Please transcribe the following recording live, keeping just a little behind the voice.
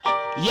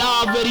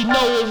Y'all already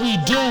know what we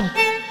do.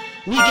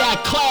 We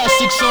got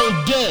classics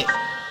on deck.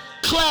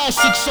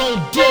 Classics on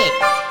deck.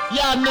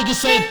 Y'all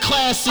niggas ain't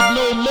classic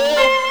no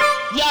more.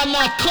 Y'all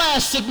not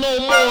classic no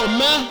more,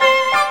 man.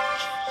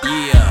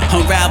 Yeah.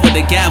 Unravel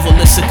the gavel,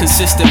 it's a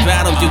consistent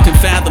battle. You can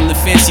fathom the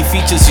fancy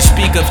features you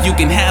speak of, you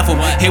can have them.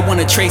 They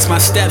wanna trace my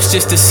steps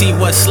just to see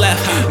what's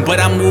left,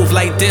 but I move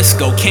like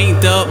disco, can't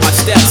dub my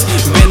steps.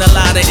 Been a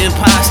lot of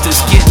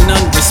imposters, getting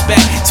none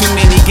respect. Too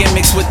many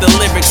gimmicks with the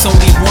lyrics,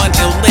 only one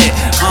ill lit.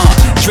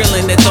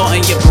 Drilling the thought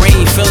in your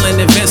brain,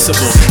 feeling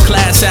invincible.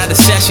 Class out of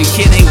session,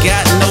 kid ain't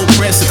got no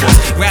principles.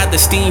 Rather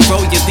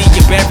steamroll you, leave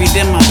you buried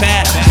in my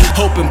path.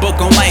 Hoping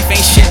book on life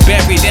ain't shit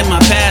buried in my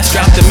past.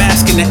 Drop the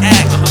mask in the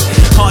act.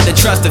 Hard to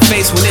trust the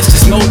face when it's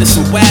just molded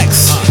some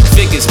wax.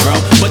 Figures, bro,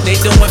 but they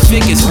doing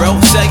figures, bro.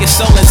 Sell your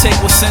soul and take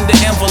what's in the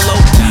envelope.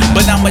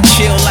 But I'ma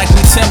chill like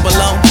we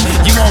Timberlow.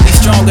 You only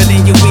stronger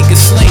than your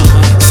weakest link.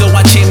 So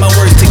I chain my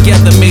words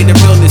together, made the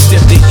realness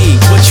dip the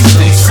E. What you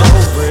think? So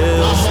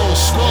real. My whole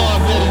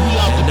squad ready, we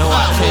out the pot.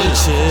 I can't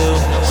chill.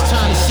 It's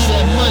time to see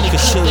that money,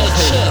 cause shit don't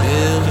pay the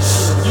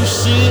bills. You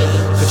see it?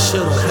 Cause shit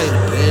don't pay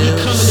the bills.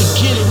 We coming to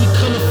get it, we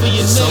coming for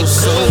your neck,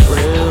 so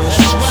real.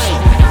 That's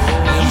right.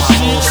 You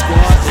see it?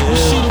 You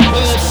see the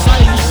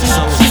website, you see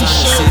the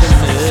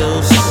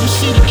t-shirts, you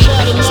see the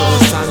catalog. So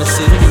it's time to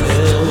see the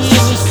mills. We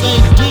in this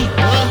thing deep,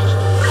 bruh.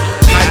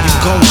 How you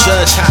gon'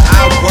 judge how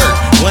I work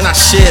when I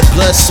shed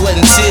blood, sweat,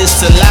 and tears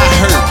till I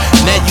hurt?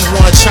 Now you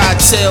wanna try to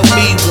tell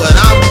me what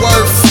I'm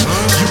worth?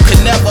 You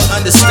can never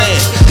understand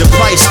the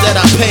price that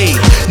I paid.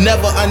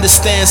 Never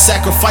understand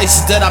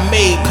sacrifices that I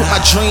made. Put my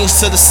dreams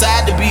to the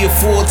side to be a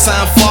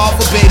full-time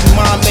father. Baby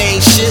mama ain't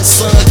shit,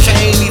 son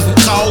can't even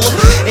call her.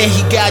 And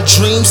he got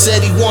dreams,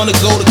 said he wanna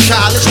go to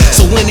college.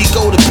 So when he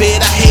go to bed,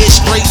 I head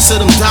straight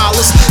to them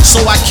dollars. So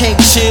I can't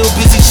chill,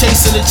 busy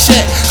chasing the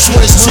check.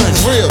 Swear it's too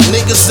real,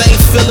 niggas ain't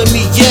feeling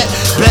me yet.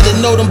 Better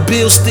know them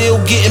bills still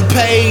getting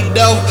paid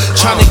though.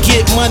 Tryna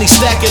get money,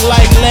 stacking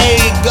like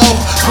Lego.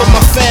 Put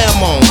my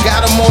fam on,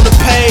 got them on the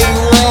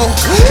payroll.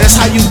 That's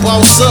how you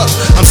boss up.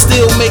 I'm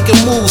still making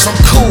moves, I'm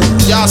cool,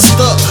 y'all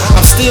stuck.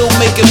 I'm still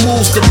making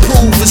moves to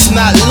prove it's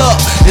not luck.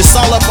 It's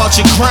all about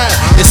your grind,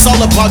 it's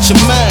all about your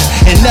mind.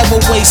 And never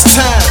waste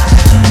time.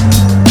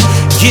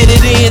 Get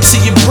it in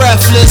till you're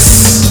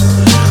breathless.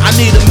 I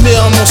need a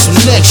meal, I'm on some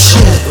next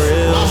shit.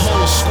 My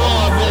whole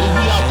squad ready,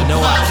 we out the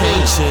pot. I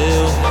can't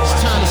chill. It's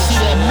time to see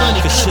that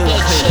money, cause shit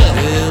don't pay the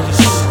bills.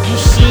 You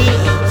see it?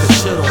 Cause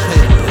shit don't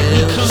pay the bills.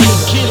 We coming to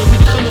get it, we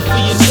coming for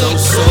your neck,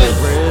 so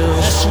real.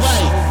 That's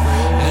right.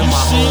 And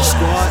my whole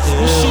squad is.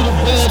 You see the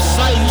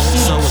website, you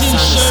see the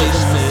t-shirts,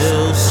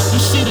 you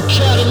see the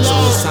catalog. So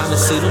it's time to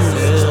see the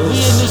mills. We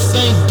in this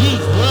thing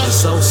deep, bruh.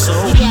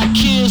 We got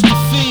kids to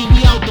feed,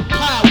 we out the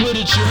pot with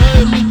it, you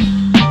heard me?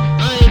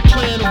 I ain't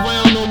playing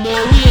around no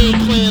more, we ain't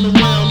playing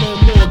around no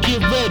more.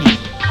 Get ready,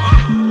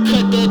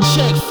 cut that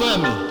check for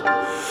me.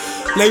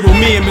 Label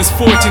me in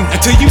misfortune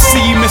until you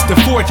see Mr.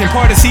 Fortune.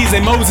 Part of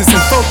season Moses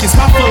and focus.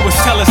 My flow is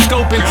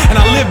telescoping and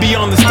I live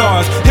beyond the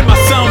stars. Hit my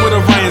son with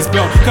Orion's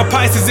belt. Cut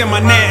Pisces in my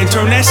net and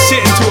turn that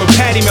shit into a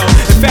patty melt.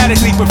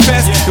 Emphatically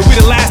profess that we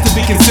the last to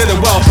be considered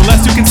wealth,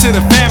 unless you consider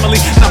family.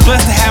 And I'm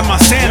blessed to have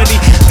my sanity.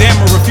 Damn,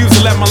 I refuse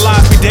to let my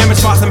lives be damaged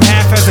by some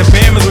half-assed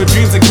bammers with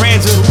dreams of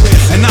grandeur.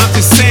 And I'm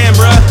just saying,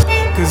 bruh,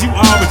 cause you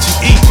are what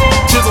you eat.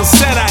 Chisel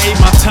said I ate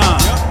my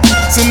time.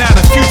 So now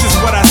the future's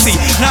what I see.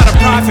 Not a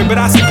prophet, but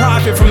I see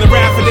profit from the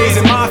rapper days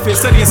in my fit.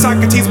 Studying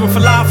Socrates with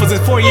falafels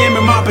at 4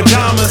 a.m. in my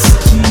pajamas.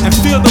 And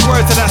feel the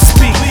words that I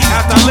speak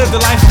after I live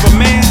the life of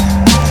a man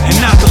and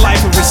not the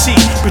life of a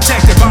sheep.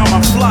 Protected by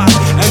my flock.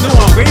 And though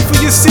I'm grateful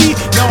you see,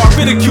 now I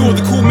ridicule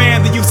the cool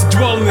man that used to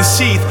dwell in the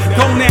sheath.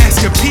 Don't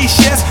ask a piece,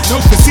 yes,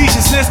 no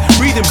facetiousness.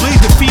 Breathe and bleed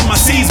to feed my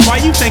seeds.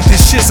 Why you think this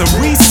shit's a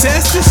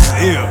recess? This is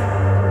ill.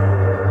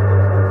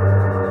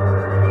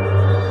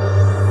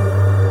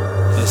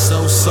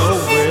 It's so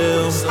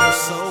real.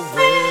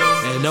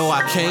 And no,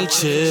 I can't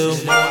chill.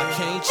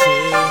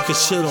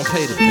 Cause shit don't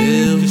pay the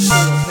bills.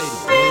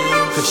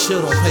 Cause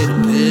shit don't pay the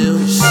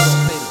bills.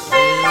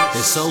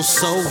 It's so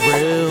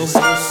real.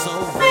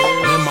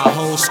 And my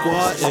whole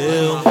squad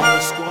ill.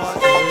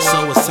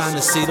 So it's time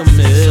to see the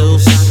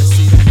mills.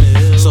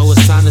 So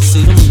it's time to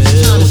see the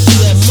mills. Time to see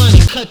that money,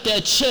 cut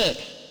that check.